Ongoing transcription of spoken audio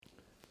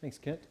Thanks,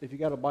 Kent. If you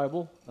got a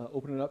Bible,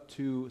 open it up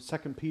to 2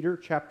 Peter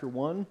chapter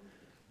 1.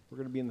 We're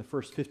going to be in the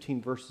first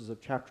 15 verses of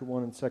chapter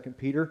 1 in 2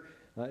 Peter.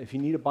 If you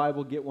need a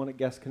Bible, get one at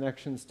Guest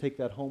Connections. Take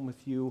that home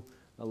with you.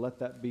 Let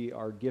that be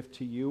our gift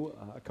to you.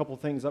 A couple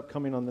things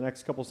upcoming on the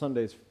next couple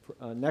Sundays.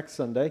 Next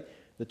Sunday,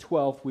 the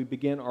 12th, we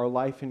begin our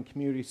Life in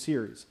Community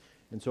series.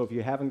 And so if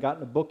you haven't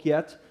gotten a book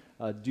yet,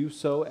 do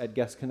so at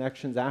Guest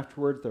Connections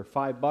afterwards. They're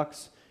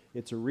 $5.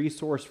 It's a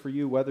resource for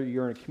you, whether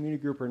you're in a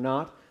community group or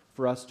not,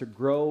 for us to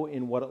grow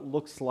in what it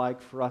looks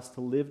like for us to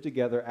live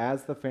together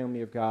as the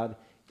family of God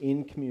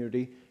in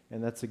community.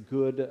 And that's that's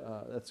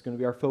going to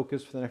be our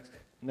focus for the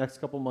next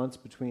couple months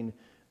between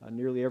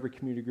nearly every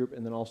community group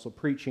and then also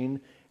preaching.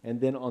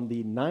 And then on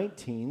the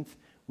 19th,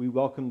 we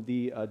welcome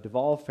the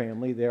Duvall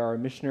family. They are a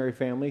missionary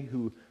family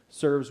who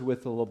serves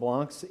with the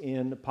LeBlancs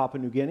in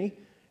Papua New Guinea.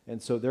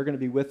 And so they're going to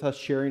be with us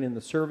sharing in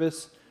the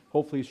service,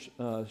 hopefully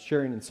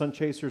sharing in Sun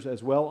Chasers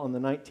as well on the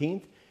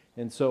 19th.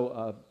 And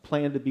so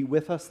plan to be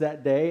with us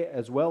that day,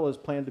 as well as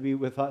plan to be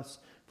with us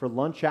for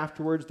lunch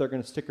afterwards. They're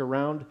going to stick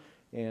around,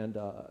 and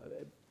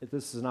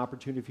this is an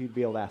opportunity for you to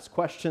be able to ask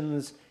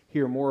questions,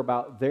 hear more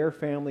about their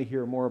family,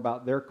 hear more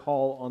about their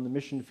call on the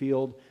mission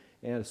field,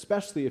 and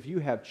especially if you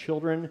have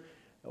children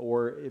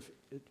or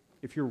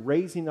if you're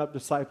raising up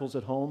disciples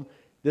at home,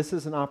 this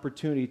is an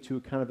opportunity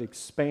to kind of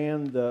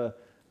expand a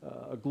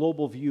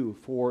global view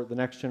for the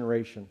next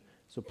generation.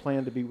 So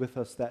plan to be with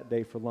us that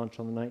day for lunch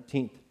on the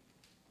 19th.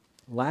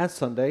 Last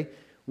Sunday,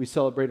 we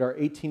celebrate our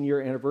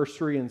 18-year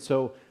anniversary, and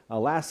so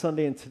last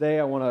Sunday and today,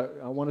 I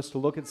want us to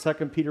look at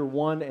 2 Peter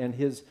 1 and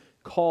his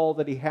call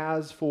that he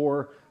has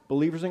for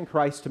believers in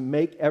Christ to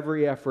make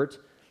every effort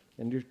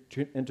and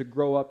to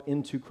grow up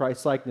into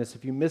Christ-likeness.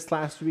 If you missed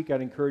last week,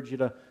 I'd encourage you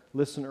to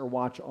listen or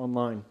watch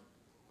online.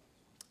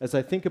 As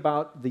I think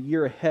about the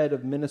year ahead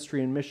of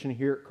ministry and mission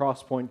here at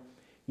Crosspoint,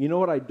 you know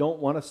what I don't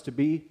want us to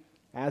be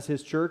as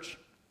his church?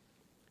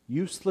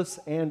 Useless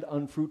and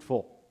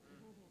unfruitful.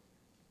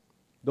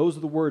 Those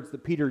are the words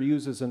that Peter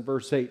uses in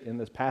verse 8 in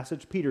this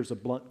passage. Peter's a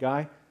blunt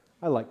guy.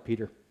 I like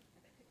Peter.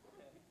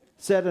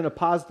 Said in a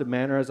positive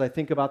manner, as I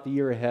think about the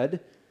year ahead,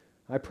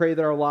 I pray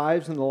that our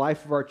lives and the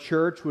life of our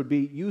church would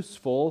be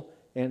useful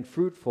and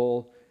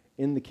fruitful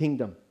in the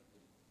kingdom.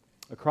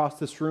 Across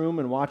this room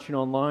and watching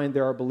online,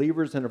 there are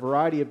believers in a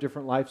variety of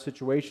different life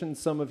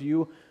situations. Some of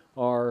you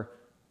are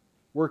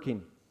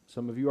working.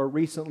 Some of you are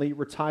recently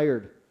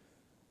retired,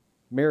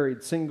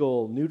 married,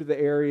 single, new to the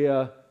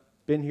area,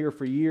 been here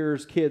for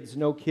years, kids,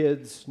 no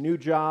kids, new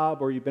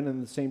job, or you've been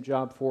in the same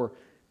job for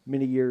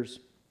many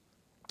years.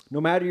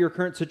 No matter your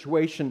current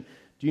situation,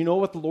 do you know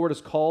what the Lord has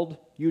called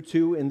you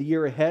to in the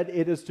year ahead?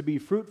 It is to be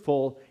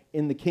fruitful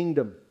in the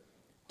kingdom,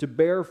 to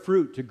bear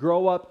fruit, to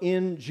grow up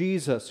in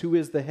Jesus, who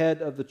is the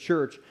head of the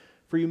church.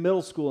 For you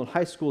middle school and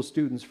high school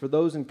students, for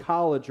those in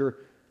college or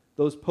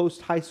those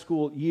post-high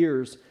school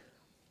years,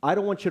 I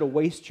don't want you to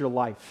waste your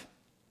life.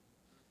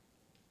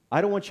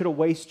 I don't want you to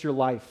waste your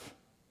life.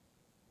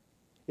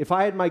 If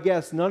I had my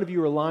guess, none of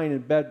you are lying in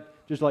bed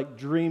just like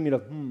dreaming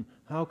of,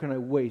 how can I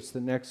waste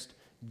the next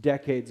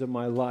decades of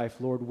my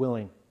life, Lord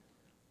willing?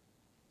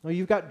 No,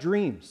 you've got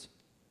dreams.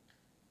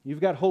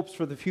 You've got hopes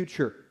for the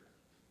future.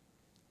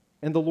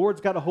 And the Lord's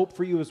got a hope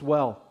for you as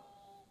well.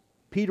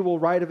 Peter will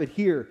write of it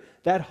here.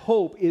 That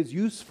hope is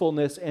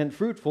usefulness and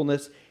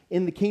fruitfulness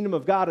in the kingdom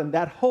of God. And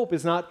that hope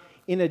is not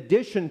in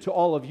addition to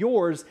all of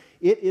yours.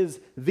 It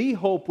is the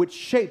hope which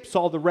shapes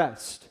all the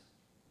rest,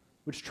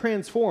 which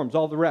transforms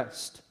all the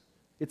rest.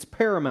 It's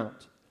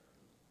paramount.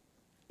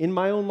 In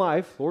my own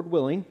life, Lord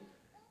willing,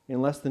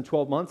 in less than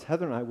 12 months,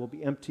 Heather and I will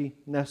be empty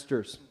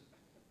nesters.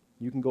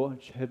 You can go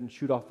ahead and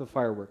shoot off the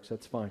fireworks.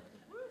 That's fine.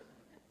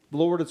 The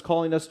Lord is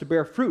calling us to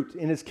bear fruit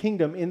in his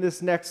kingdom in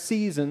this next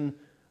season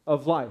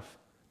of life.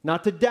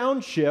 Not to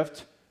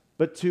downshift,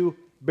 but to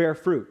bear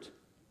fruit.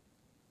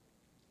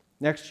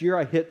 Next year,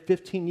 I hit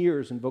 15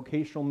 years in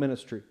vocational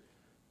ministry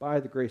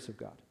by the grace of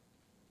God.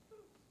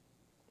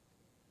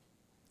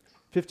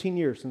 15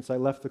 years since I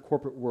left the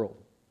corporate world.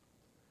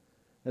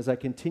 As I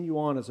continue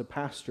on as a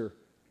pastor,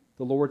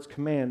 the Lord's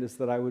command is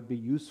that I would be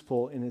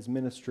useful in his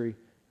ministry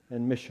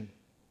and mission.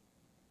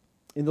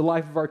 In the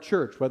life of our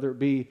church, whether it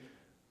be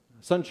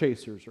Sun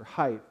Chasers or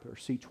Hype or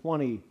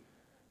C20,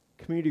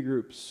 community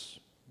groups,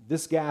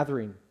 this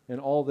gathering and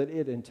all that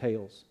it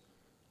entails,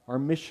 our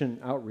mission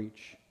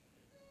outreach,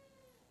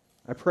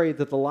 I pray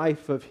that the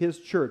life of his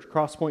church,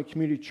 Crosspoint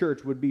Community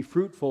Church, would be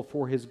fruitful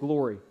for his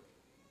glory.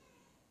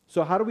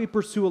 So how do we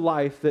pursue a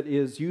life that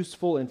is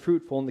useful and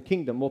fruitful in the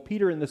kingdom? Well,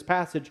 Peter in this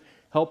passage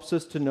helps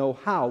us to know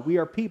how. We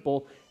are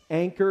people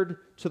anchored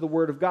to the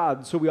Word of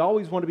God. So we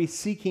always want to be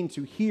seeking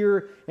to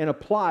hear and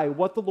apply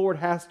what the Lord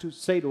has to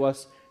say to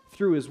us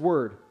through his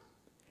Word.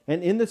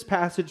 And in this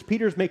passage,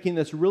 Peter's making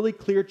this really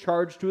clear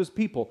charge to his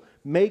people.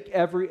 Make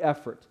every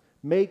effort.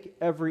 Make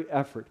every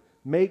effort.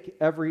 Make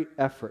every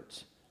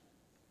effort.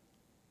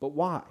 But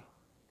why?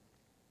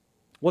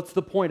 What's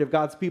the point of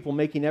God's people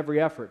making every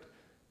effort?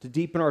 To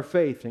deepen our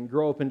faith and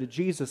grow up into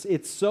Jesus.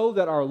 It's so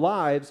that our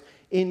lives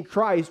in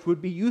Christ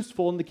would be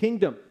useful in the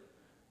kingdom.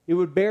 It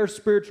would bear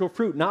spiritual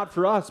fruit, not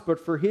for us,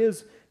 but for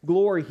his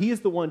glory. He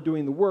is the one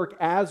doing the work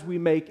as we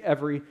make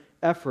every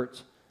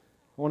effort.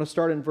 I want to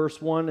start in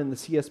verse 1 in the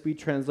CSB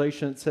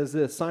translation. It says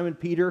this: Simon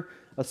Peter,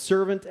 a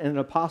servant and an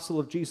apostle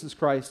of Jesus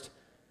Christ,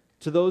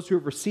 to those who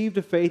have received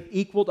a faith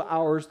equal to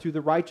ours through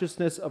the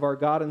righteousness of our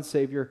God and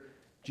Savior,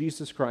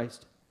 Jesus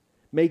Christ.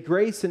 May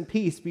grace and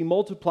peace be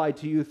multiplied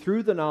to you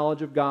through the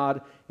knowledge of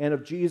God and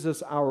of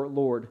Jesus our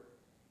Lord.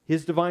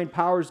 His divine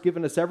power has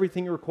given us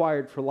everything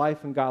required for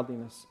life and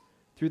godliness,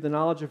 through the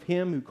knowledge of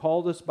Him who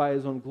called us by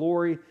His own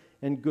glory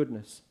and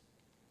goodness.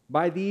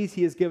 By these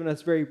He has given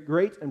us very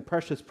great and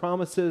precious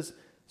promises,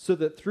 so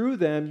that through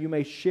them you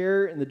may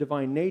share in the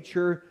divine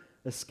nature,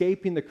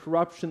 escaping the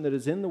corruption that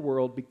is in the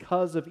world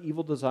because of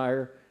evil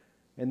desire.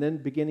 And then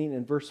beginning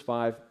in verse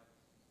 5,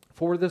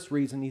 for this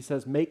reason, he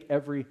says, make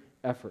every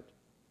effort.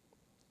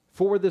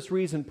 For this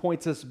reason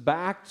points us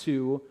back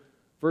to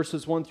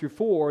verses 1 through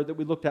 4 that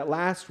we looked at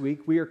last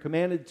week. We are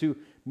commanded to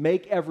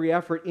make every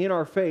effort in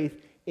our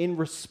faith in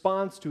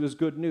response to his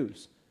good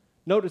news.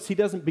 Notice he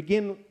doesn't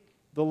begin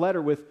the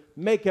letter with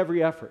make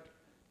every effort.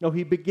 No,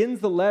 he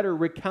begins the letter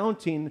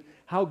recounting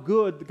how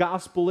good the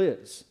gospel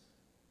is.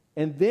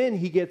 And then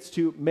he gets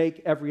to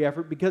make every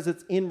effort because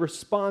it's in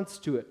response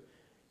to it,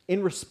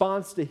 in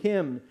response to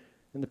him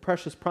and the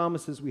precious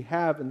promises we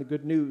have in the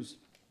good news,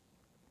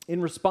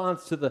 in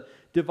response to the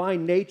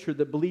divine nature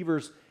that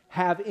believers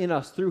have in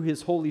us through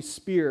his Holy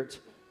Spirit.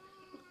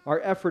 Our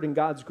effort and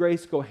God's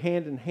grace go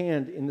hand in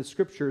hand in the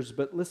Scriptures,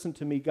 but listen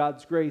to me,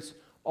 God's grace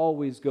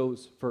always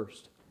goes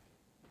first.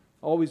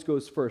 Always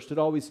goes first. It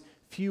always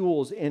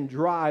fuels and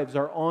drives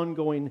our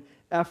ongoing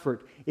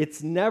effort.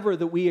 It's never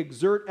that we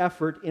exert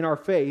effort in our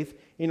faith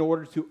in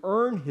order to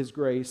earn his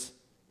grace,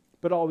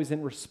 but always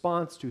in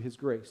response to his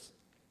grace.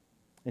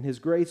 And his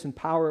grace and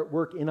power at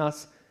work in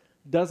us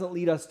doesn't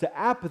lead us to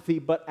apathy,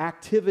 but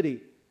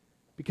activity.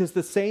 Because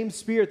the same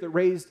Spirit that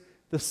raised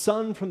the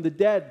Son from the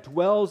dead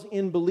dwells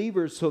in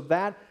believers, so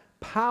that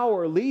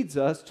power leads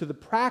us to the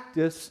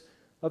practice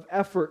of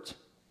effort.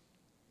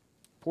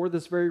 For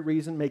this very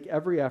reason, make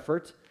every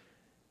effort,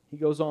 he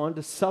goes on,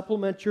 to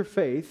supplement your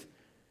faith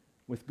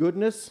with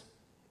goodness,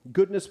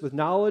 goodness with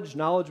knowledge,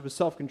 knowledge with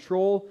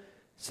self-control,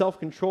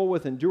 self-control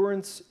with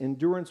endurance,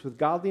 endurance with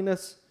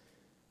godliness,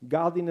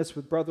 godliness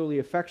with brotherly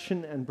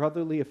affection, and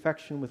brotherly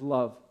affection with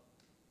love.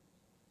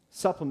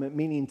 Supplement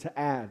meaning to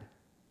add.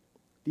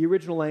 The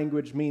original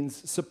language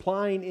means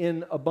supplying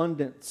in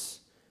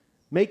abundance.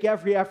 Make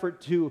every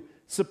effort to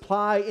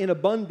supply in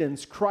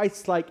abundance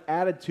Christ-like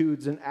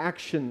attitudes and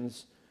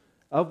actions,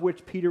 of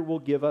which Peter will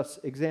give us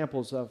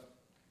examples of.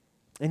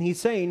 And he's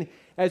saying,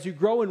 as you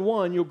grow in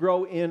one, you'll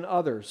grow in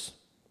others.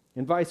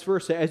 And vice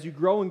versa. As you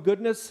grow in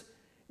goodness,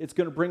 it's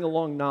going to bring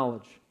along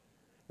knowledge.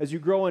 As you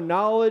grow in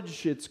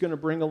knowledge, it's going to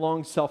bring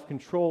along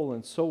self-control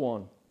and so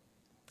on.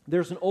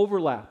 There's an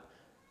overlap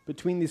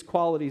between these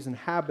qualities and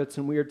habits,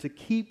 and we are to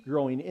keep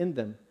growing in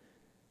them.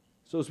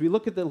 So as we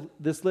look at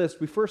this list,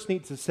 we first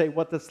need to say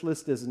what this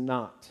list is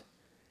not.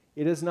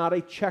 It is not a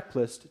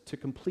checklist to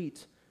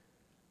complete.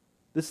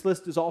 This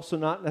list is also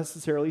not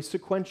necessarily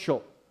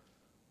sequential,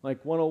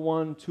 like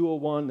 101,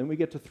 201, then we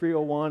get to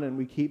 301, and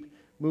we keep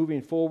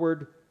moving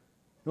forward.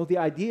 No, the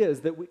idea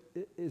is that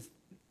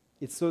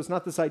it's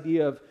not this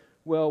idea of,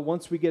 well,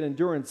 once we get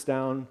endurance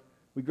down,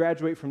 we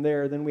graduate from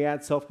there, then we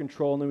add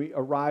self-control, and then we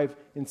arrive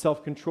in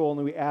self-control, and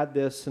then we add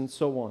this, and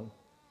so on.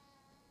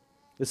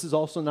 This is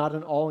also not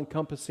an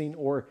all-encompassing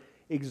or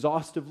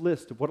exhaustive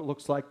list of what it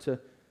looks like to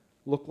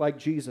look like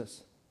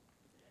Jesus.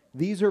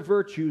 These are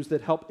virtues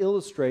that help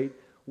illustrate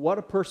what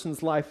a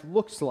person's life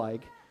looks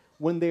like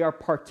when they are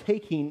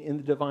partaking in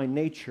the divine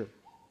nature,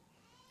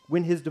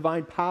 when his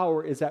divine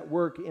power is at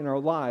work in our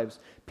lives.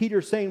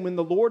 Peter's saying when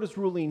the Lord is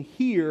ruling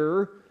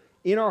here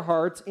in our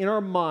hearts, in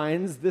our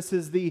minds, this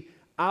is the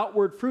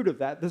outward fruit of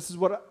that. This is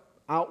what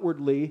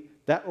outwardly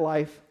that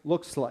life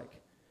looks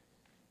like.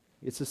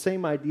 It's the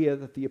same idea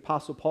that the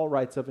Apostle Paul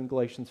writes of in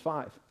Galatians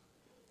 5.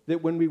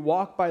 That when we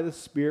walk by the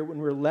Spirit, when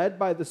we're led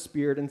by the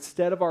Spirit,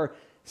 instead of our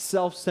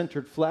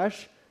self-centered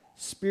flesh,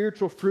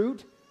 spiritual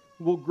fruit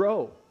will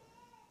grow.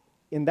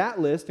 In that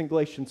list, in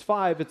Galatians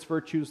 5, it's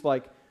virtues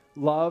like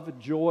love,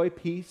 joy,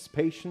 peace,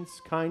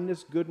 patience,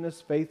 kindness,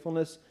 goodness,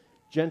 faithfulness,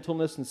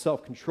 gentleness, and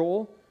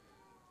self-control.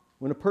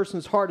 When a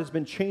person's heart has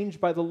been changed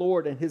by the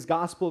Lord and his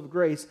gospel of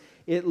grace,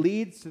 it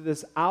leads to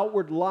this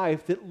outward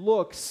life that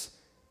looks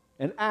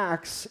and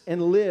acts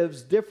and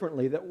lives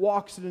differently, that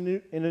walks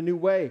in a new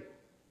way.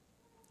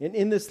 And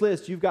in this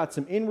list, you've got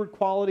some inward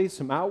qualities,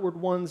 some outward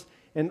ones,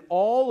 and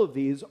all of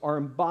these are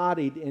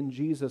embodied in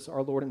Jesus,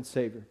 our Lord and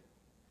Savior.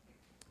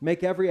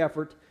 Make every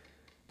effort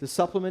to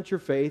supplement your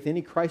faith.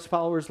 Any Christ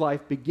follower's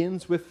life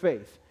begins with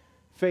faith.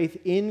 Faith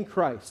in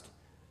Christ.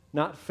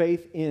 Not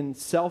faith in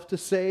self to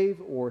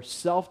save or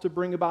self to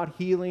bring about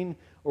healing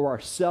or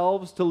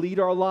ourselves to lead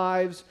our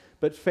lives,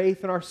 but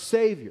faith in our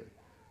Savior,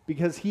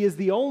 because he is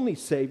the only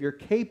Savior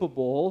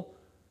capable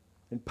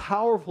and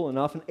powerful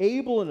enough and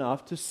able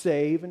enough to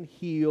save and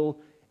heal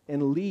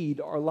and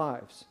lead our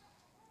lives.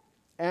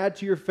 Add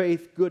to your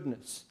faith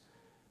goodness,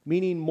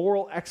 meaning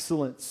moral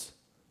excellence,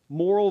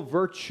 moral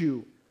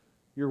virtue,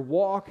 your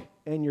walk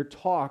and your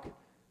talk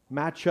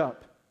match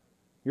up.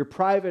 Your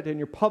private and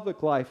your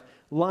public life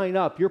line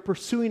up. You're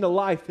pursuing a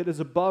life that is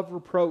above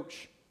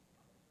reproach.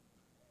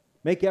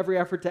 Make every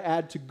effort to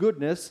add to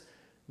goodness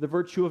the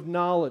virtue of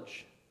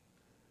knowledge.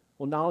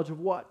 Well, knowledge of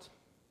what?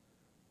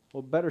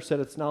 Well, better said,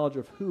 it's knowledge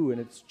of who,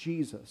 and it's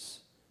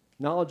Jesus.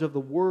 Knowledge of the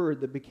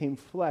Word that became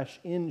flesh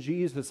in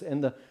Jesus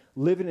and the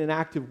living and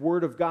active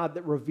Word of God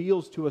that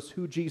reveals to us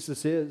who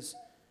Jesus is.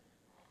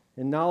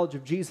 And knowledge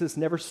of Jesus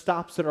never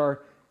stops at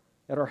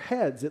our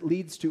heads. It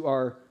leads to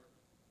our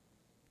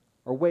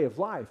way of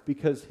life,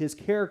 because His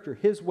character,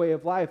 His way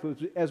of life,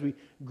 as we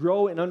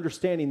grow in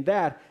understanding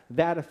that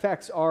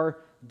affects our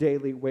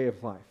daily way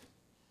of life.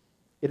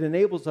 It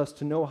enables us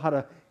to know how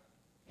to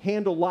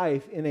handle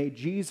life in a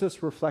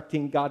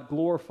Jesus-reflecting,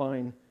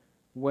 God-glorifying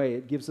way.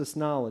 It gives us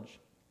knowledge.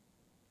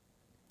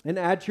 And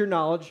add to your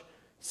knowledge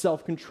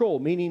self-control,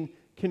 meaning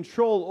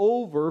control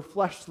over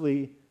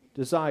fleshly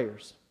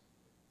desires.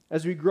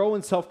 As we grow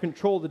in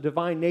self-control, the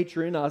divine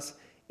nature in us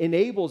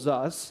enables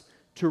us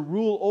to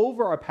rule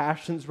over our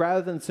passions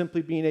rather than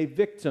simply being a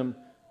victim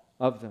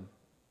of them.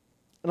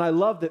 And I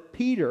love that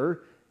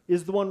Peter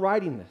is the one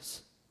writing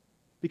this,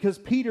 because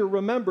Peter,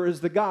 remember,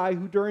 is the guy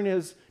who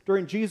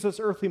during Jesus'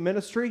 earthly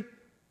ministry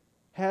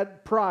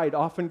had pride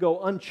often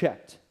go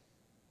unchecked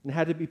and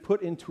had to be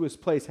put into his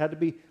place, had to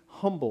be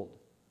humbled.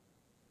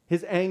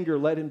 His anger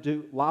led him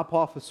to lop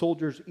off a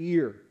soldier's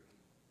ear.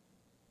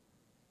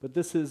 But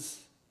this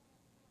is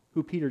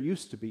who Peter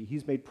used to be.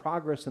 He's made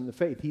progress in the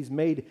faith. He's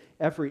made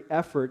every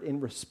effort in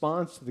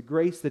response to the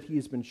grace that he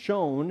has been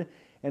shown.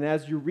 And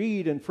as you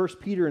read in 1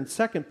 Peter and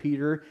 2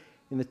 Peter,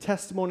 in the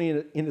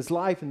testimony in his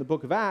life in the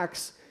book of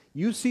Acts,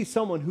 you see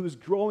someone who's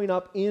growing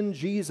up in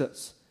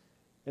Jesus,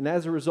 and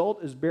as a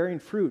result is bearing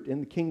fruit in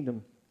the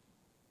kingdom.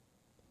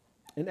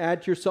 And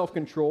add to your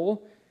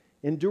self-control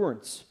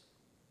endurance,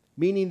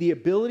 meaning the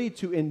ability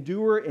to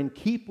endure and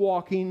keep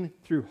walking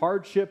through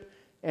hardship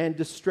and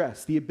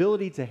distress, the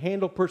ability to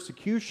handle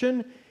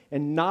persecution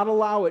and not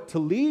allow it to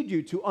lead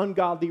you to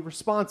ungodly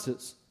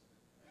responses.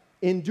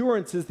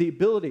 Endurance is the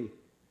ability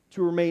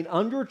to remain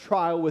under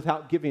trial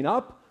without giving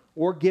up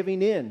or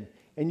giving in.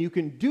 And you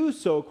can do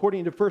so,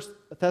 according to 1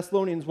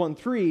 Thessalonians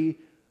 1:3,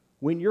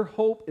 when your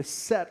hope is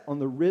set on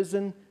the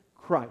risen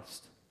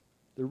Christ.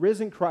 The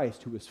risen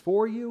Christ who is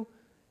for you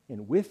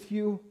and with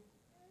you.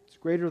 It's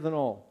greater than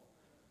all.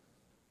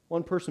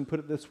 One person put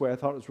it this way, I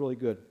thought it was really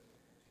good.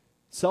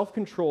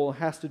 Self-control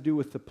has to do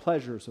with the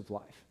pleasures of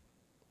life.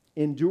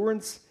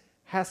 Endurance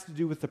has to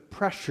do with the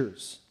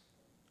pressures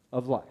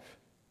of life,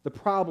 the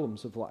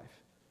problems of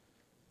life.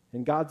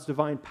 And God's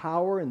divine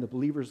power in the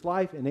believer's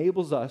life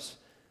enables us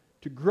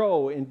to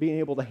grow in being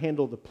able to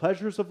handle the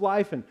pleasures of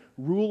life and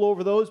rule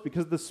over those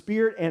because the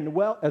Spirit, and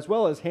as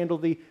well as handle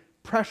the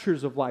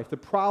pressures of life, the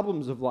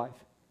problems of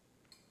life.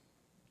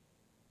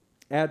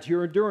 Add to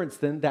your endurance,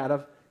 then, that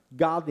of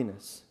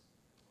godliness.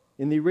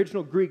 In the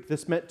original Greek,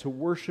 this meant to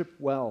worship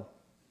well.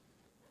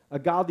 A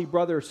godly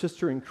brother or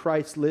sister in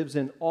Christ lives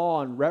in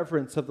awe and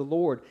reverence of the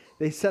Lord.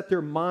 They set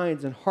their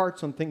minds and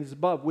hearts on things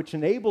above, which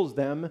enables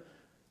them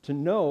to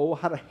know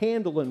how to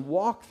handle and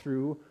walk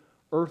through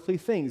earthly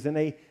things in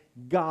a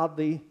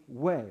godly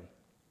way.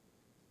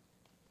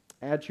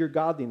 Add to your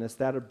godliness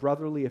that of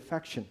brotherly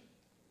affection.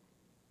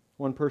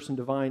 One person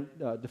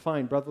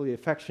defined brotherly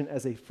affection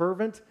as a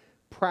fervent,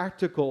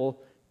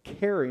 practical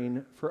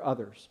caring for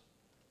others.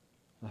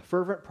 A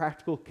fervent,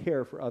 practical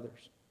care for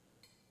others.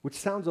 Which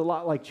sounds a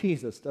lot like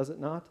Jesus, does it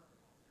not?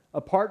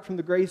 Apart from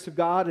the grace of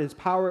God and His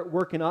power at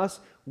work in us,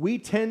 we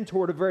tend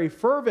toward a very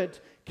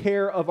fervent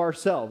care of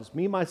ourselves,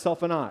 me,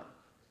 myself, and I.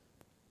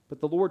 But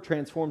the Lord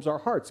transforms our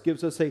hearts,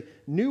 gives us a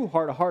new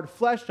heart, a heart of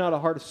flesh, not a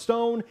heart of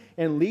stone,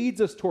 and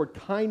leads us toward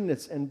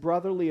kindness and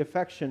brotherly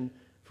affection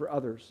for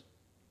others.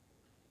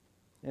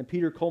 And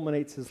Peter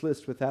culminates his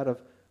list with that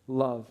of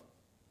love.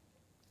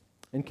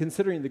 And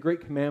considering the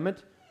great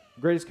commandment,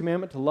 the greatest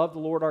commandment, to love the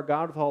Lord our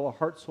God with all our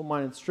heart, soul,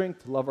 mind, and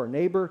strength, to love our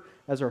neighbor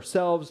as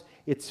ourselves,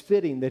 it's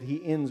fitting that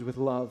he ends with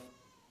love.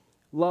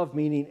 Love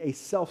meaning a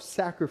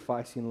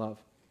self-sacrificing love,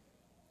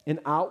 an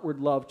outward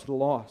love to the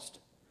lost.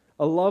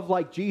 A love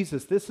like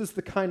Jesus. This is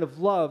the kind of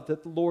love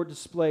that the Lord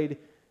displayed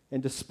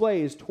and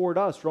displays toward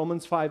us.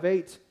 Romans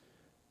 5:8.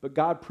 But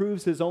God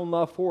proves His own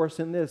love for us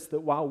in this,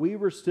 that while we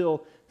were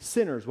still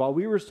sinners, while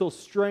we were still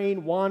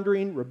straying,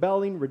 wandering,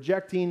 rebelling,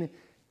 rejecting,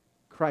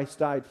 Christ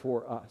died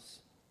for us.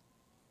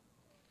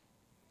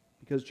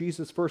 Because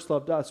Jesus first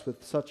loved us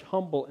with such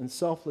humble and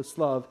selfless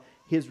love,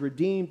 His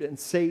redeemed and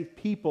saved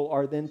people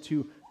are then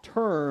to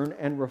turn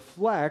and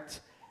reflect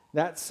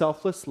that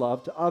selfless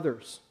love to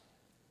others,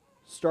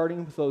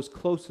 starting with those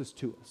closest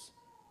to us,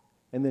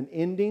 and then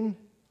ending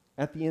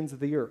at the ends of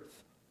the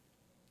earth.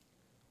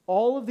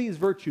 All of these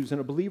virtues in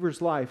a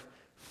believer's life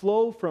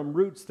flow from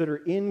roots that are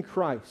in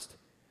Christ,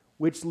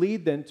 which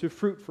lead then to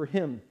fruit for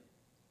Him.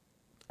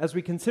 As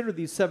we consider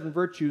these 7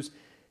 virtues,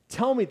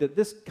 tell me that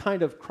this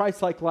kind of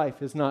Christ-like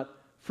life is not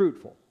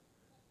fruitful,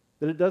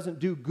 that it doesn't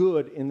do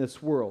good in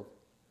this world,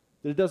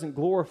 that it doesn't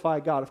glorify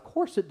God. Of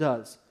course it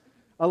does.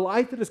 A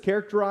life that is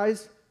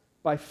characterized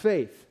by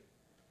faith,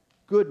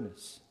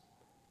 goodness,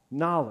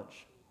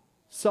 knowledge,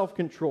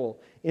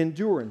 self-control,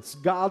 endurance,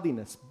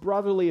 godliness,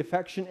 brotherly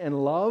affection,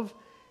 and love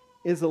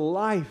is a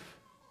life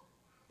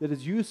that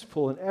is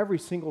useful in every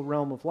single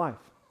realm of life.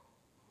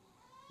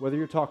 Whether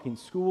you're talking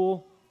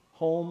school,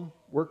 home,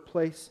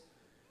 workplace,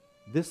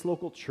 this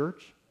local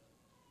church,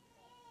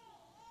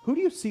 who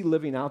do you see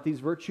living out these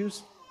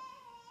virtues?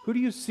 Who do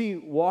you see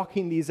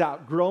walking these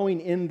out,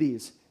 growing in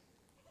these?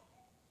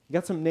 You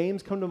got some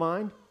names come to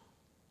mind?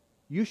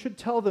 You should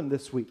tell them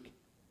this week.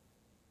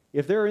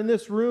 If they're in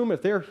this room,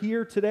 if they're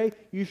here today,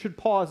 you should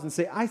pause and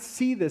say, I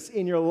see this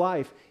in your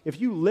life.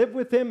 If you live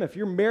with them, if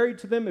you're married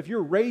to them, if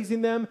you're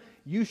raising them,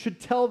 you should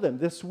tell them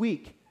this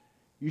week.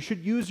 You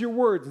should use your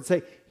words and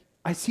say,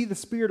 I see the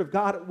Spirit of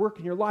God at work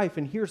in your life,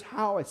 and here's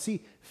how. I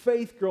see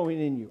faith growing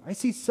in you. I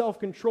see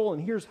self-control,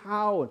 and here's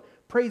how. And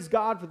praise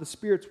God for the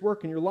Spirit's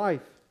work in your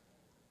life.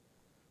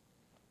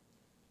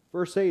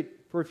 Verse 8,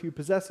 for if you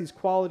possess these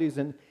qualities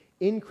in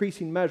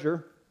increasing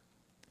measure,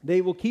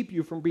 they will keep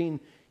you from being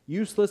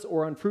useless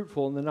or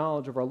unfruitful in the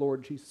knowledge of our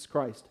Lord Jesus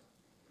Christ.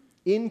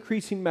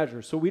 Increasing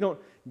measure. So we don't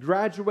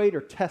graduate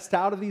or test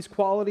out of these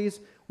qualities.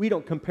 We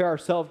don't compare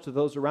ourselves to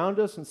those around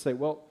us and say,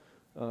 well,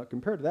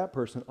 compared to that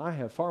person, I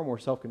have far more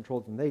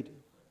self-control than they do.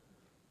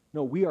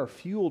 No, we are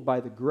fueled by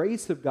the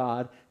grace of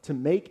God to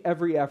make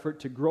every effort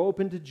to grow up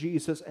into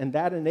Jesus, and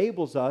that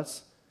enables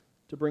us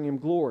to bring Him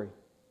glory.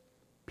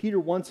 Peter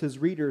wants his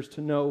readers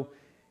to know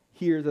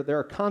here that there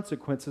are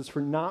consequences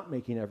for not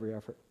making every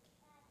effort.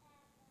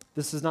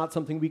 This is not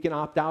something we can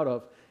opt out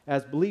of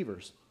as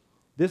believers.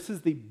 This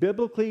is the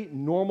biblically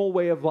normal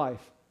way of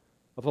life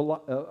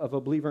of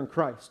a believer in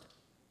Christ.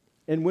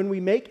 And when we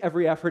make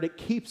every effort, it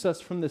keeps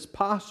us from this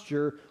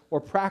posture or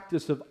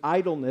practice of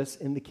idleness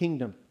in the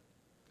kingdom.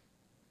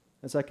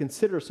 As I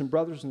consider some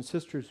brothers and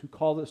sisters who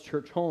call this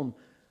church home,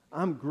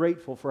 I'm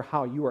grateful for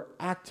how you are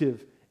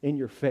active in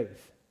your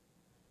faith.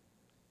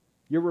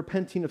 You're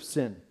repenting of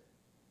sin.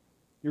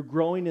 You're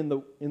growing in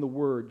the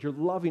Word. You're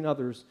loving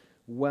others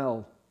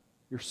well.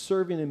 You're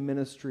serving in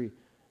ministry.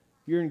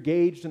 You're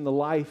engaged in a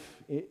life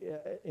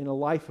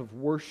of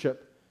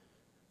worship.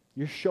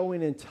 You're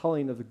showing and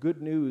telling of the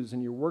good news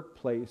in your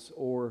workplace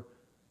or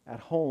at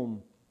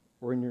home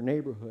or in your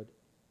neighborhood.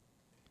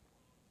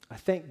 I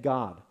thank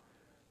God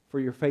for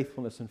your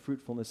faithfulness and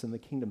fruitfulness in the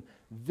kingdom.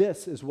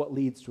 This is what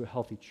leads to a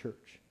healthy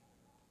church,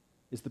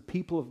 is the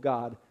people of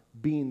God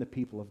being the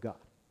people of God.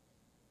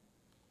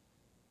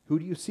 Who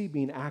do you see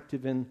being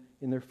active in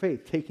their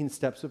faith, taking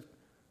steps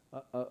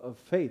of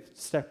faith,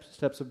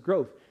 steps of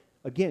growth?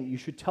 Again, you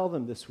should tell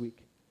them this week.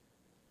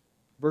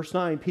 Verse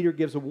 9, Peter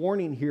gives a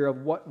warning here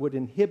of what would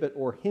inhibit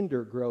or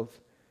hinder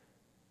growth.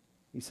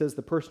 He says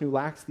the person who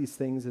lacks these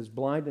things is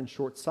blind and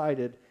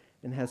short-sighted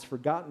and has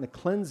forgotten the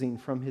cleansing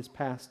from his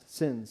past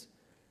sins.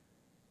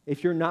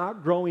 If you're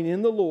not growing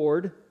in the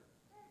Lord,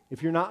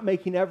 if you're not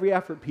making every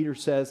effort, Peter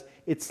says,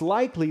 it's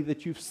likely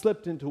that you've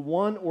slipped into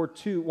one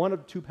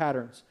of two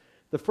patterns.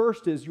 The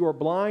first is you are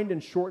blind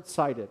and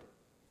short-sighted,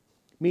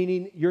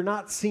 meaning you're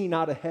not seeing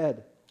out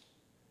ahead.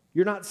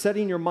 You're not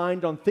setting your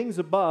mind on things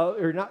above,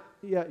 you're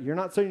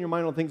not setting your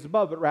mind on things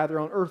above, but rather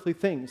on earthly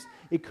things.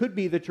 It could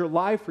be that your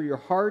life or your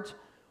heart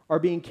are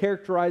being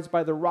characterized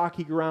by the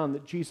rocky ground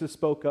that Jesus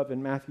spoke of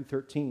in Matthew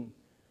 13,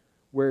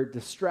 where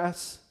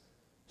distress,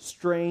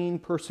 strain,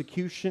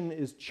 persecution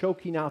is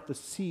choking out the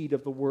seed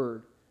of the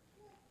word.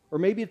 Or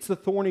maybe it's the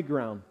thorny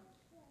ground,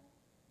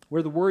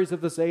 where the worries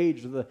of this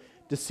age, or the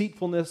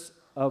deceitfulness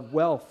of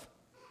wealth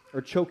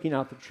are choking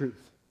out the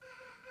truth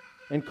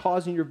and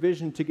causing your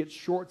vision to get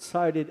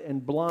short-sighted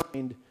and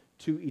blind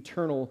to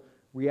eternal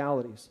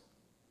realities.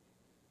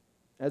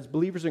 As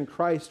believers in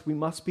Christ, we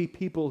must be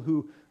people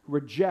who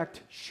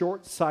reject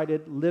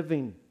short-sighted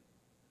living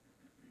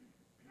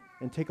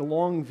and take a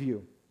long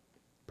view,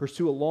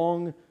 pursue a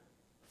long,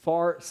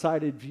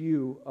 far-sighted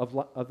view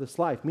of this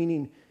life,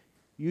 meaning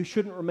you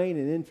shouldn't remain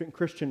an infant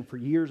Christian for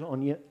years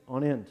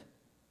on end.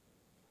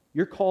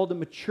 You're called to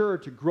mature,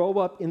 to grow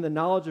up in the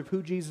knowledge of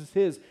who Jesus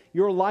is.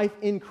 Your life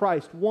in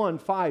Christ, 1,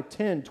 5,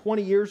 10,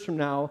 20 years from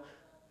now,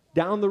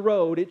 down the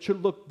road, it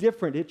should look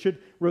different. It should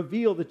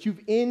reveal that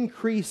you've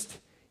increased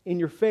in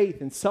your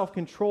faith and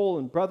self-control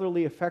and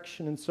brotherly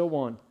affection and so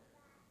on.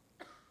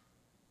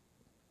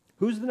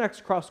 Who's the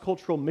next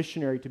cross-cultural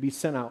missionary to be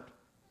sent out?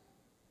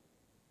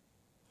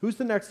 Who's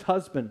the next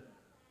husband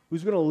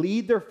who's going to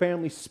lead their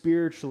family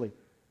spiritually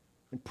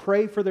and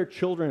pray for their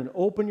children and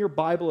open your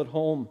Bible at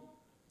home?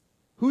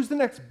 Who's the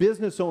next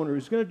business owner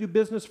who's going to do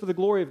business for the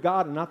glory of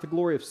God and not the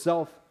glory of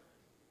self?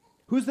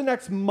 Who's the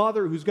next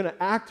mother who's going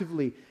to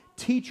actively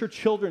teach her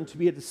children to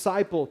be a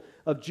disciple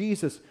of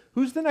Jesus?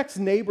 Who's the next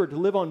neighbor to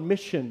live on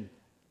mission,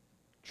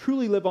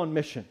 truly live on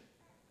mission?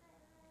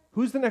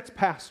 Who's the next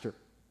pastor?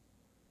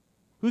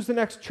 Who's the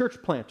next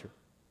church planter?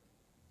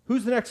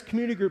 Who's the next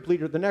community group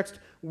leader, the next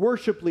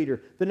worship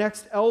leader, the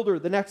next elder,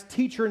 the next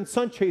teacher in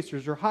Sun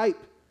Chasers or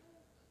Hype?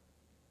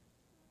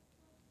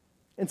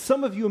 And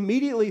some of you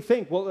immediately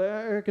think, well,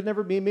 it could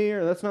never be me,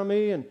 or that's not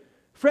me. And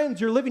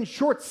friends, you're living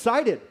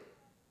short-sighted.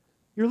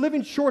 You're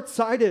living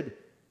short-sighted.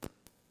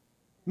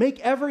 Make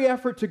every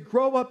effort to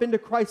grow up into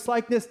Christ's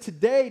likeness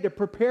today to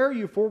prepare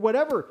you for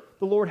whatever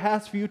the Lord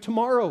has for you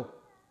tomorrow.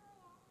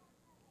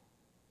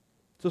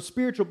 So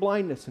spiritual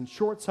blindness and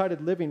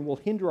short-sighted living will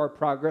hinder our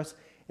progress,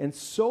 and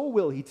so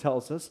will, he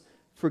tells us,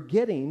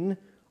 forgetting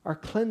our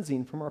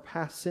cleansing from our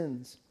past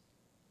sins.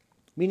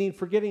 Meaning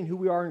forgetting who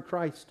we are in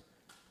Christ.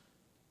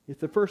 If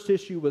the first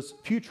issue was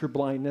future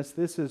blindness,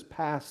 this is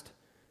past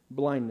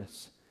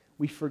blindness.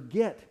 We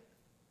forget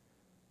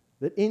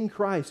that in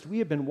Christ we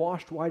have been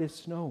washed white as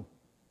snow.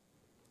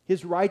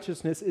 His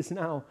righteousness is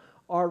now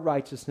our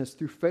righteousness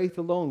through faith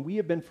alone. We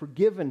have been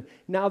forgiven.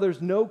 Now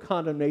there's no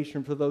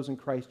condemnation for those in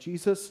Christ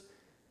Jesus.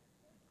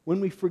 When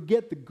we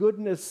forget the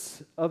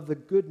goodness of the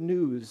good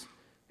news,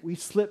 we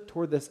slip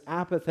toward this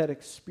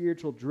apathetic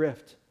spiritual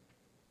drift,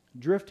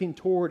 drifting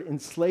toward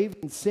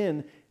enslaving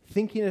sin,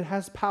 thinking it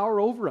has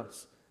power over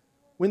us.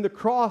 When the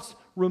cross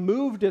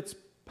removed its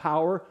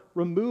power,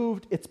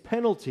 removed its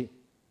penalty.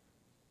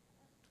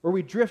 Or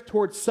we drift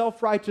towards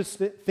self-righteous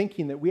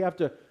thinking that we have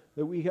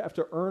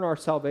to earn our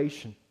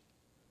salvation.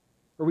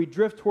 Or we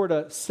drift toward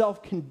a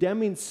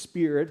self-condemning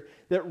spirit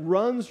that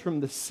runs from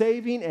the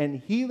saving and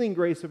healing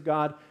grace of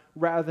God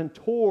rather than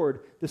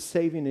toward the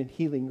saving and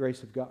healing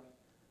grace of God.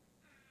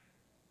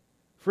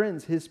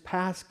 Friends, his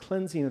past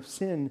cleansing of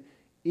sin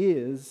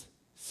is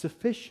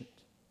sufficient.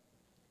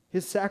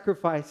 His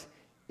sacrifice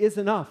is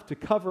enough to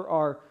cover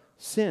our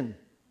sin.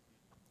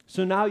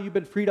 So now you've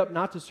been freed up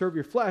not to serve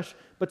your flesh,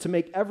 but to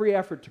make every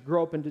effort to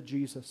grow up into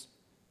Jesus.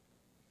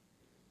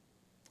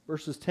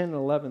 Verses 10 and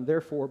 11,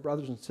 therefore,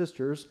 brothers and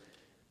sisters,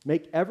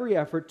 make every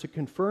effort to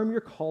confirm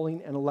your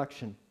calling and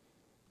election.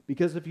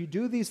 Because if you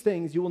do these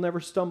things, you will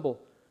never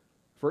stumble.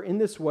 For in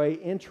this way,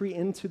 entry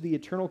into the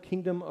eternal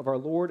kingdom of our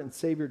Lord and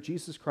Savior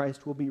Jesus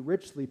Christ will be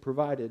richly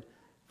provided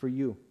for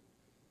you.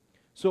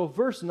 So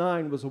verse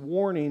 9 was a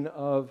warning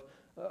of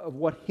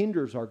what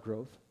hinders our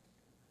growth.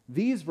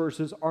 These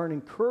verses are an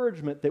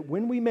encouragement that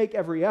when we make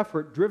every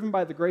effort driven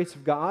by the grace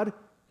of God,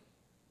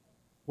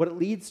 what it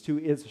leads to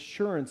is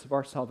assurance of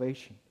our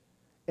salvation,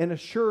 an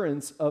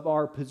assurance of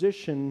our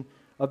position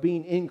of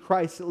being in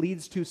Christ that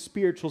leads to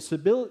spiritual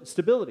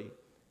stability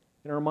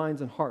in our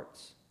minds and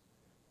hearts.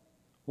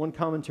 One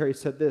commentary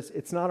said this: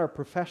 it's not our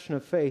profession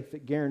of faith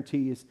that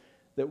guarantees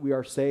that we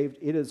are saved.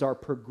 It is our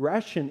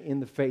progression in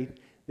the faith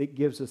that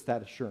gives us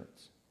that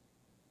assurance.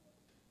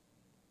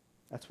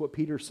 That's what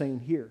Peter's saying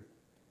here.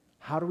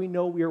 How do we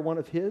know we are one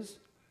of his?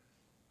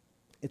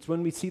 It's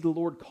when we see the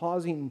Lord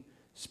causing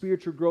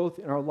spiritual growth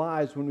in our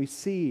lives, when we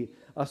see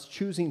us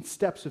choosing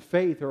steps of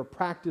faith or a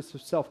practice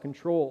of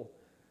self-control.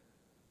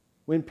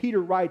 When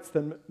Peter writes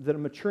that a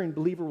maturing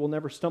believer will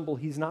never stumble,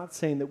 he's not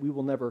saying that we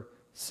will never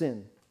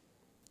sin.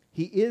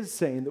 He is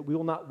saying that we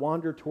will not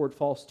wander toward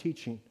false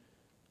teaching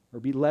or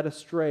be led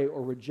astray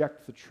or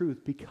reject the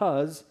truth,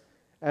 because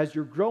as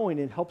you're growing,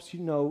 it helps you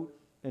know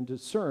and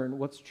discern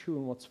what's true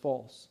and what's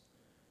false.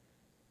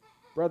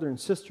 Brother and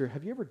sister,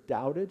 have you ever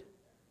doubted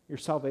your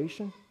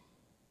salvation?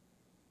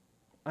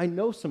 I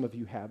know some of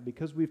you have,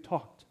 because we've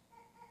talked.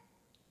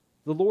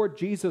 The Lord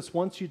Jesus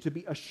wants you to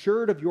be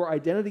assured of your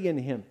identity in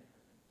him,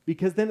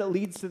 because then it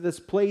leads to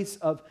this place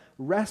of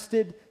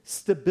rested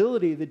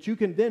stability that you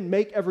can then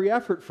make every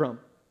effort from.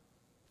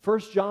 1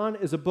 John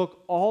is a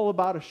book all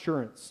about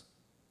assurance,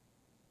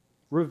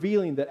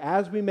 revealing that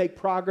as we make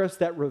progress,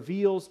 that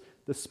reveals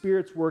the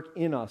Spirit's work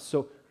in us.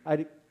 So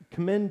I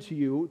commend to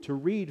you to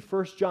read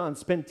 1 John.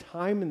 Spend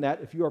time in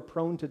that if you are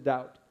prone to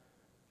doubt.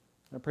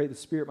 I pray the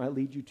Spirit might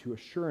lead you to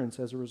assurance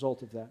as a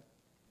result of that.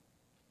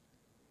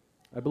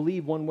 I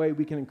believe one way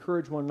we can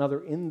encourage one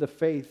another in the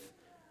faith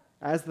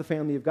as the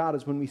family of God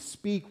is when we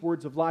speak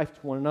words of life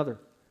to one another,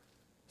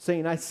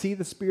 saying, I see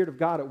the Spirit of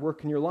God at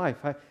work in your life.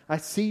 I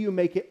see you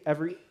making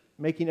every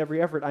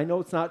effort. I know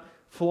it's not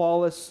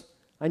flawless.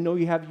 I know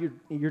you have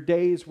your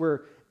days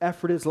where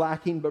effort is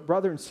lacking, but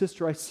brother and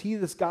sister, I see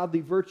this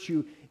godly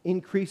virtue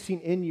increasing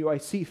in you. I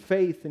see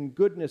faith and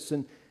goodness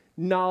and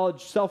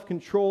knowledge,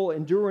 self-control,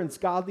 endurance,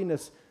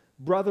 godliness,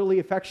 brotherly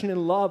affection,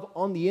 and love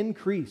on the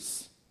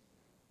increase.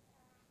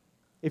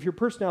 If your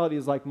personality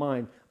is like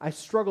mine, I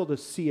struggle to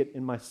see it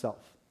in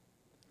myself.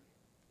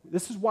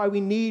 This is why we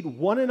need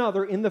one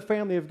another in the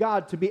family of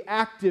God to be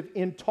active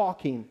in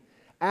talking,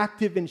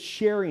 active in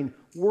sharing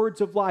words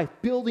of life,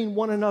 building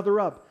one another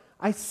up.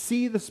 I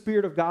see the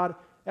Spirit of God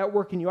at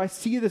work in you. I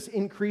see this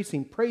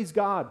increasing. Praise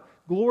God.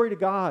 Glory to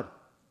God.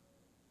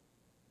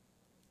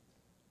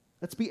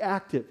 Let's be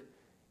active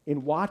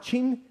in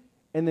watching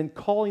and then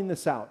calling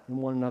this out in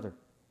one another.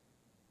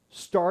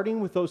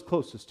 Starting with those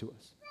closest to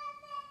us.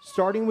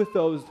 Starting with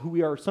those who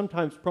we are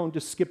sometimes prone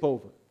to skip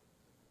over.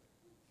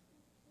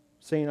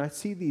 Saying, I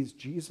see these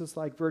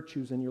Jesus-like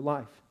virtues in your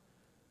life.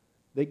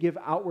 They give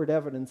outward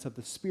evidence of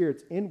the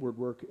Spirit's inward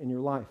work in your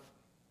life.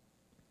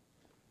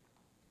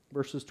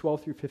 Verses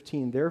 12 through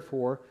 15,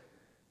 therefore,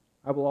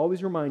 I will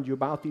always remind you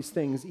about these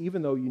things,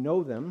 even though you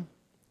know them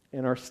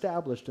and are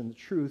established in the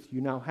truth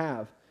you now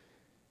have.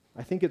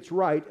 I think it's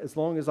right, as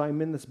long as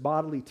I'm in this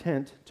bodily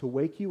tent, to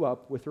wake you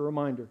up with a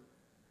reminder,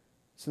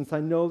 since I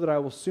know that I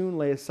will soon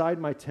lay aside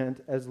my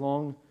tent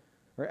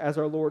or as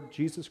our Lord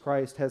Jesus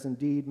Christ has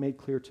indeed made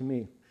clear to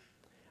me.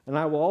 And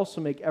I will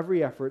also make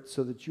every effort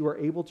so that you are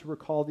able to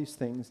recall these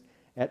things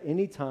at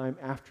any time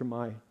after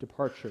my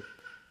departure.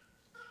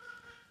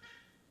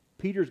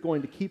 Peter's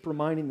going to keep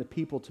reminding the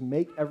people to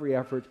make every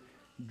effort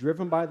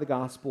driven by the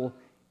gospel,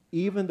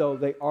 even though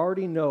they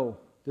already know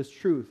this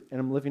truth and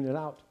I'm living it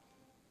out.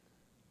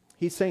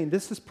 He's saying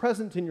this is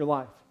present in your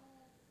life,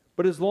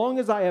 but as long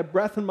as I have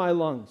breath in my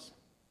lungs,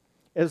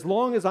 as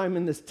long as I'm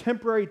in this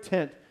temporary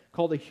tent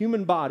called a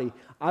human body,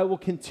 I will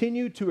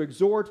continue to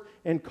exhort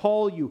and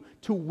call you,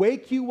 to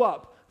wake you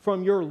up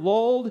from your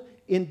lulled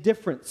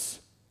indifference.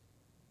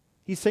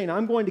 He's saying,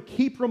 I'm going to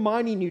keep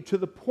reminding you to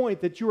the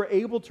point that you are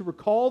able to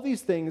recall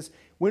these things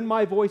when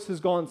my voice is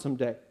gone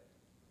someday.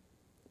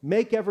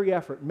 Make every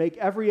effort, make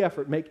every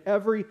effort, make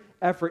every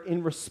effort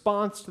in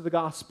response to the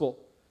gospel.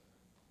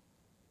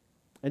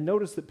 And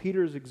notice that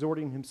Peter is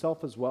exhorting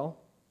himself as well.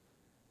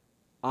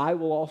 I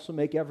will also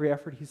make every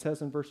effort, he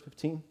says in verse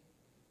 15.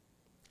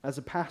 As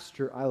a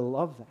pastor, I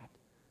love that.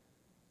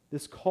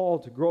 This call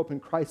to grow up in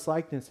Christ's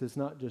likeness is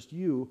not just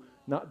you,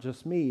 not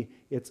just me,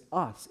 it's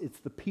us, it's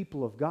the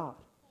people of God.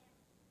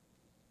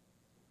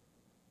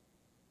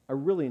 I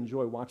really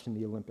enjoy watching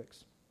the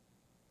Olympics,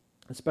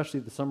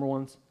 especially the summer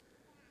ones.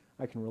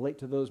 I can relate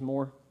to those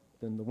more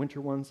than the winter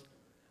ones.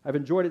 I've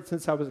enjoyed it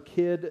since I was a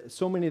kid.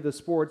 So many of the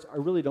sports I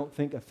really don't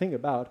think a thing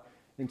about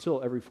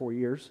until every 4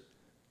 years.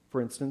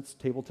 For instance,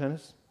 table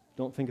tennis,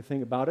 don't think a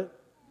thing about it,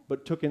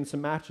 but took in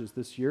some matches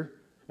this year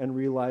and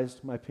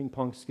realized my ping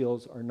pong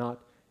skills are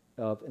not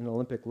of an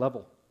Olympic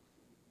level.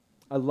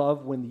 I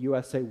love when the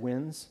USA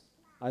wins.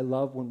 I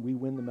love when we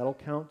win the medal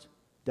count.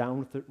 Down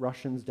with the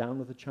Russians, down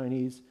with the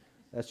Chinese.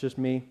 That's just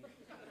me.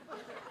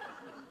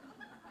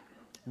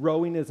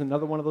 Rowing is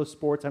another one of those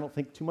sports I don't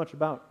think too much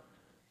about,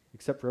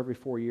 except for every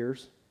 4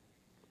 years.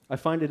 I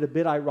find it a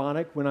bit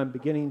ironic when I'm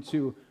beginning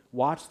to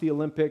watch the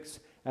Olympics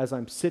as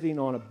I'm sitting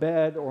on a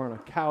bed or on a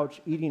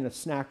couch eating a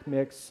snack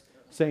mix,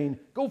 saying,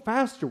 go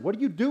faster, what are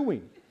you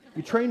doing?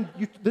 You train,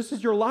 this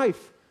is your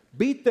life,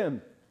 beat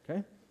them,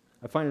 okay?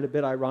 I find it a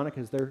bit ironic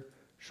as their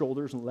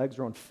shoulders and legs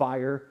are on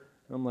fire,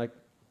 and I'm like,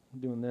 I'm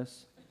doing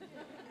this.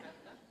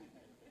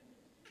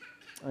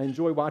 I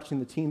enjoy watching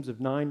the teams of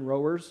 9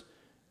 rowers,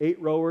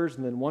 8 rowers,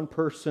 and then one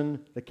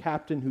person, the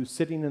captain, who's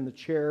sitting in the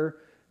chair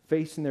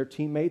facing their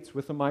teammates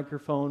with a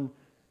microphone,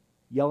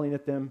 yelling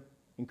at them,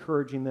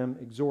 encouraging them,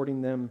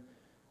 exhorting them.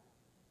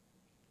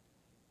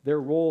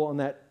 Their role on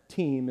that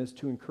team is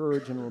to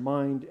encourage and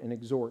remind and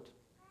exhort.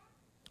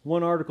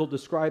 One article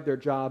described their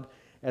job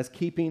as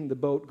keeping the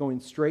boat going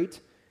straight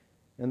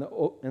and the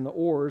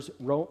oars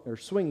are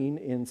swinging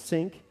in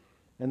sync,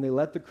 and they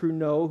let the crew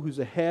know who's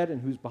ahead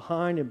and who's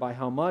behind and by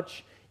how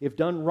much. If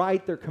done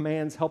right, their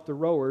commands help the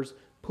rowers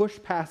push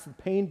past the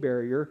pain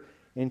barrier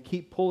and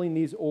keep pulling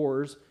these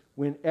oars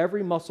when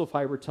every muscle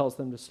fiber tells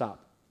them to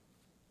stop.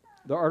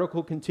 The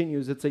article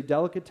continues, it's a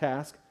delicate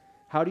task.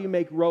 How do you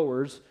make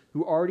rowers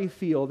who already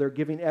feel they're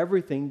giving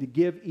everything to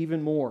give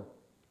even more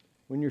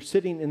when you're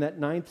sitting in that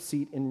 9th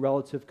seat in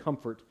relative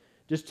comfort?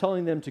 Just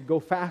telling them to go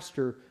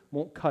faster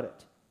won't cut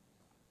it.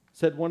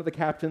 Said one of the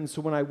captains,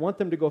 so when I want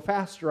them to go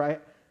faster, I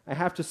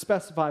have to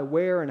specify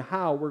where and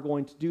how we're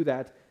going to do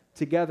that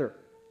together.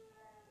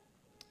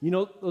 You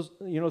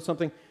know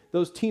something?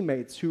 Those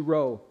teammates who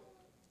row,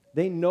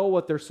 they know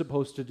what they're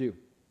supposed to do.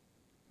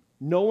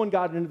 No one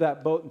got into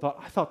that boat and thought,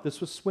 I thought this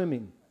was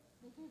swimming.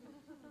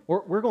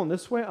 Or we're going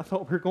this way? I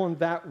thought we were going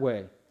that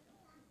way.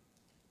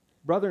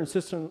 Brother and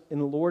sister in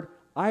the Lord,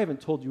 I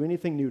haven't told you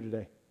anything new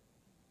today.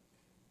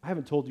 I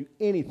haven't told you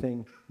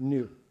anything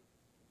new.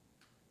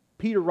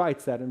 Peter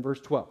writes that in verse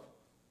 12.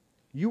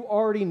 You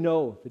already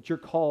know that you're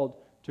called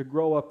to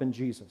grow up in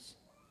Jesus.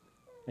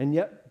 And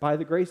yet, by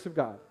the grace of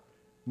God,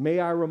 may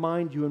I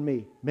remind you and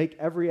me, make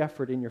every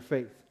effort in your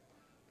faith.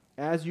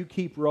 As you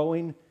keep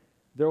rowing,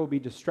 there will be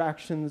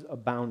distractions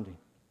abounding.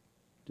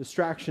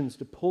 Distractions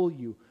to pull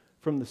you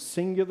from the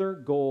singular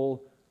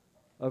goal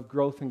of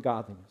growth and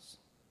godliness.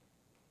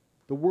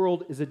 The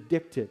world is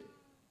addicted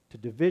to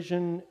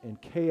division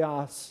and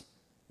chaos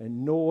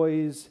and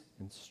noise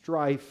and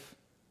strife.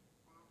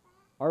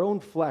 Our own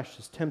flesh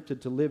is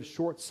tempted to live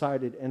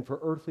short-sighted and for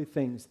earthly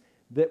things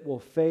that will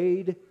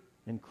fade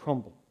and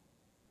crumble.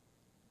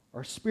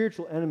 Our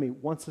spiritual enemy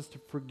wants us to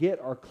forget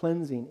our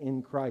cleansing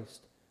in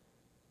Christ.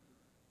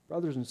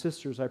 Brothers and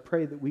sisters, I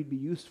pray that we'd be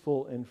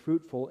useful and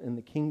fruitful in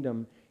the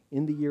kingdom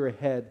in the year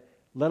ahead,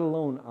 let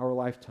alone our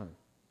lifetime.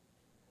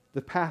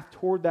 The path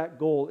toward that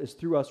goal is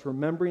through us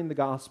remembering the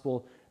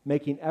gospel,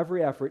 making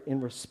every effort in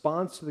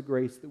response to the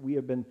grace that we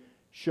have been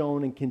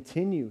shown and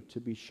continue to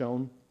be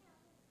shown.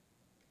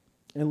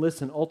 And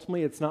listen,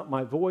 ultimately, it's not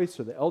my voice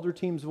or the elder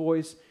team's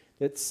voice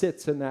that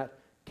sits in that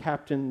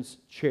captain's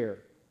chair.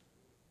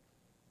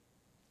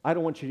 I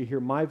don't want you to hear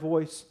my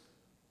voice.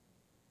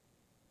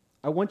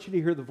 I want you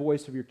to hear the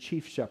voice of your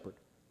chief shepherd,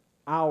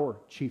 our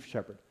chief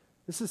shepherd.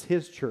 This is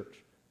his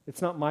church.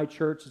 It's not my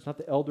church. It's not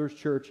the elders'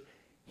 church.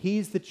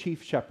 He's the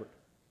chief shepherd.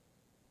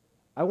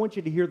 I want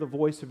you to hear the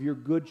voice of your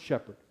good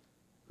shepherd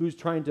who's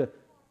trying to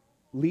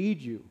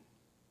lead you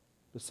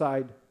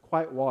beside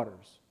quiet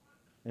waters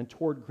and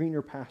toward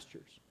greener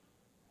pastures.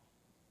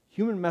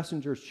 Human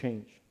messengers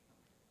change.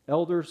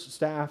 Elders,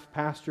 staff,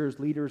 pastors,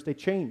 leaders, they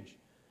change.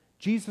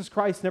 Jesus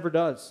Christ never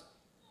does.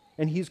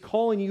 And He's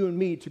calling you and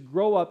me to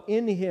grow up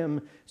in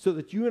Him so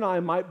that you and I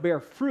might bear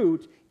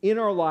fruit in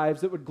our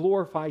lives that would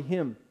glorify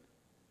Him.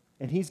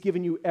 And He's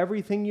given you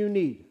everything you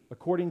need,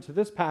 according to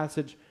this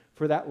passage,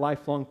 for that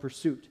lifelong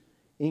pursuit.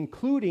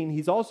 Including,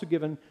 He's also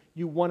given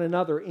you one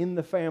another in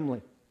the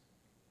family.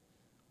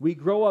 We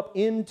grow up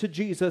into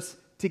Jesus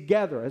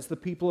together as the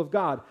people of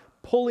God,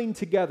 pulling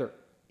together,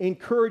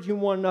 encouraging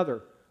one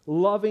another,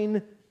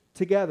 loving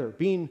together,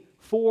 being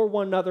for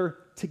one another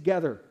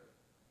together,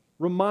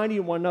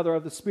 reminding one another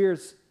of the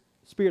Spirit's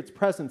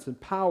presence and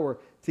power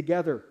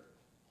together,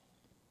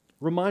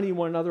 reminding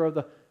one another of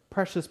the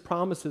precious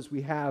promises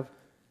we have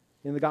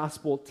in the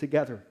gospel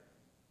together.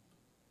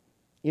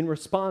 In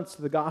response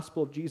to the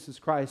gospel of Jesus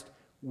Christ,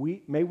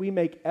 may we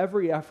make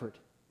every effort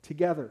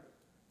together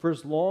for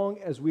as long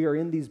as we are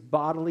in these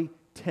bodily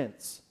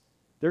tents.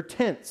 They're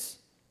tents.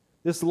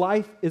 This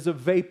life is a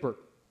vapor.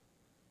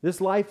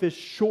 This life is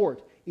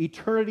short.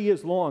 Eternity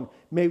is long.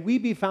 May we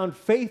be found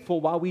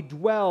faithful while we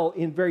dwell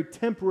in very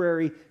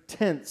temporary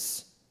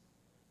tents.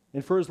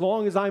 And for as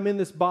long as I'm in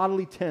this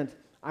bodily tent,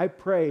 I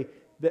pray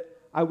that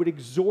I would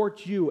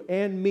exhort you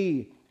and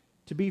me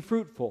to be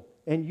fruitful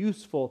and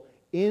useful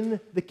in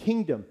the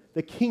kingdom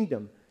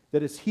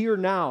that is here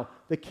now,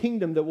 the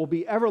kingdom that will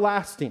be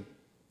everlasting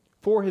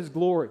for His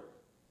glory.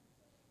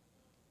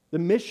 The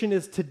mission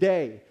is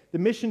today. The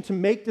mission to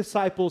make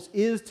disciples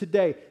is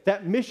today.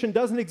 That mission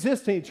doesn't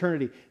exist in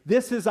eternity.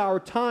 This is our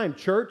time,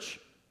 church.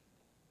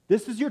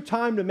 This is your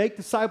time to make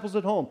disciples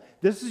at home.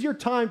 This is your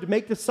time to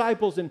make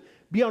disciples and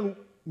be on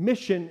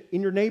mission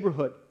in your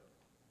neighborhood,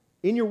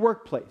 in your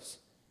workplace.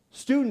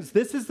 Students,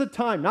 this is the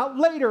time, not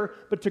later,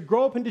 but to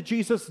grow up into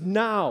Jesus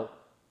now.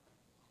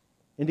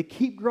 And to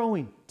keep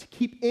growing, to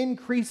keep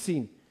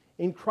increasing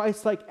in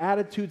Christ-like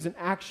attitudes and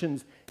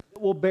actions that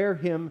will bear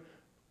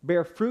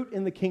fruit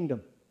in the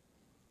kingdom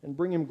and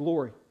bring Him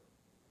glory.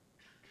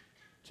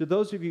 To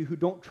those of you who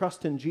don't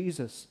trust in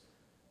Jesus,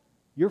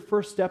 your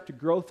first step to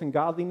growth and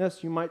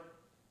godliness, you might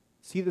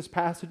see this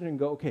passage and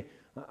go, okay,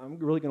 I'm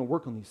really going to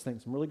work on these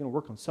things. I'm really going to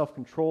work on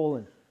self-control.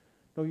 And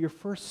no, your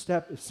first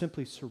step is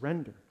simply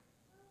surrender.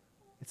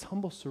 It's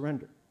humble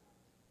surrender.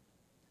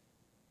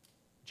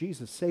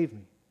 Jesus, save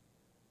me.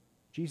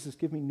 Jesus,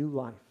 give me new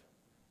life.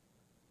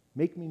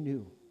 Make me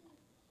new.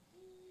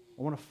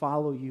 I want to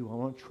follow you. I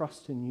want to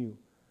trust in you.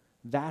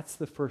 That's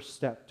the first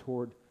step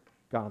toward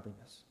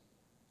godliness.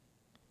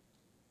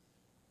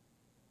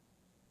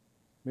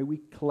 May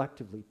we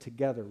collectively,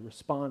 together,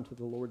 respond to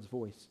the Lord's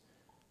voice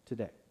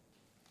today.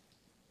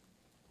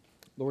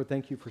 Lord,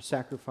 thank you for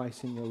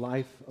sacrificing your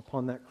life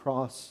upon that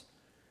cross.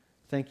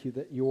 Thank you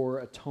that your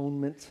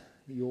atonement,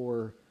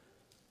 your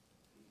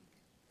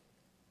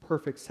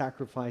perfect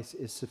sacrifice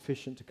is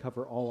sufficient to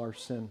cover all our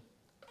sin,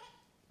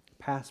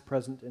 past,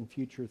 present, and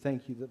future.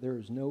 Thank you that there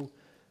is no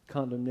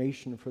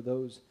condemnation for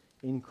those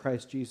in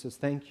Christ Jesus.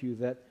 Thank you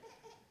that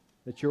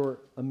your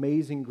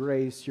amazing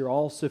grace, your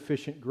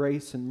all-sufficient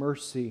grace and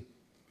mercy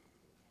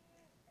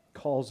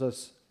calls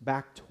us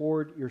back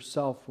toward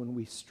yourself when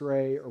we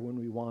stray or when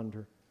we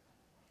wander.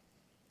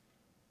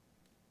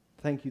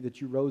 Thank you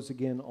that you rose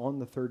again on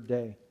the third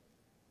day.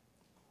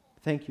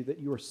 Thank you that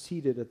you are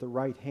seated at the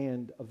right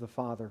hand of the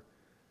Father.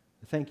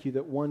 Thank you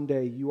that one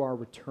day you are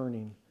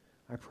returning.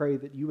 I pray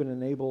that you would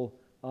enable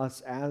us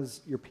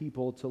as your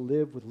people to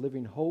live with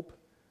living hope,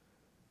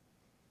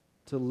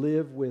 to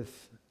live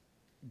with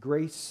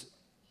grace-fueled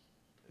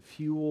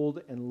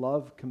and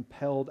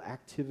love-compelled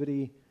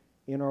activity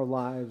in our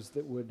lives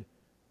that would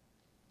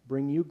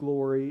bring you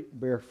glory,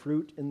 bear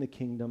fruit in the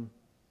kingdom,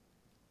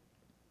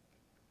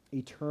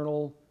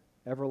 eternal,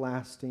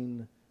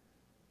 everlasting,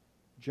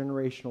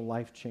 generational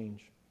life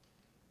change.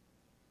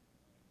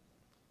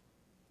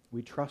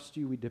 We trust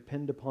you. We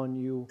depend upon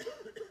you.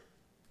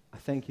 I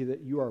thank you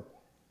that you are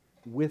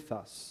with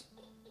us.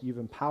 You've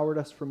empowered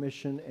us for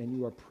mission, and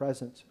you are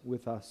present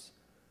with us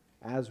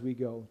as we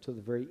go to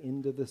the very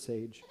end of this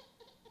age.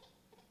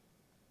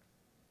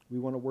 We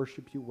want to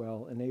worship you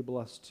well. Enable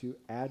us to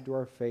add to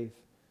our faith,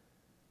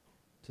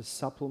 to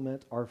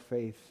supplement our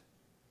faith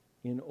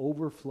in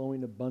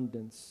overflowing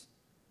abundance,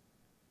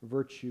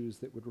 virtues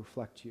that would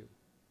reflect you.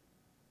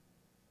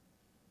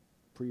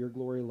 For your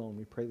glory alone,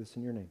 we pray this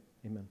in your name.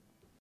 Amen.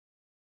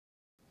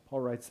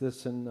 Paul writes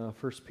this in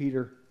 1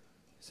 Peter.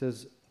 He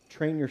says,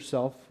 train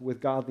yourself with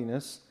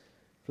godliness,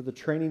 for the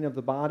training of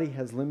the body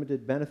has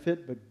limited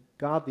benefit, but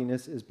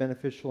godliness is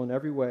beneficial in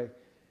every way,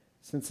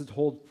 since it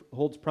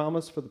holds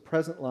promise for the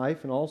present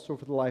life and also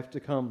for the life to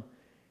come.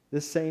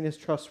 This saying is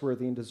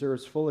trustworthy and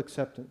deserves full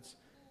acceptance.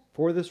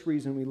 For this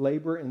reason we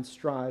labor and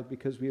strive,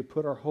 because we have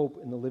put our hope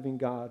in the living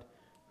God,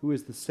 who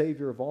is the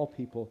Savior of all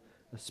people,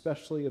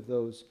 especially of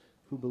those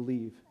who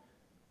believe.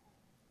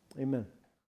 Amen.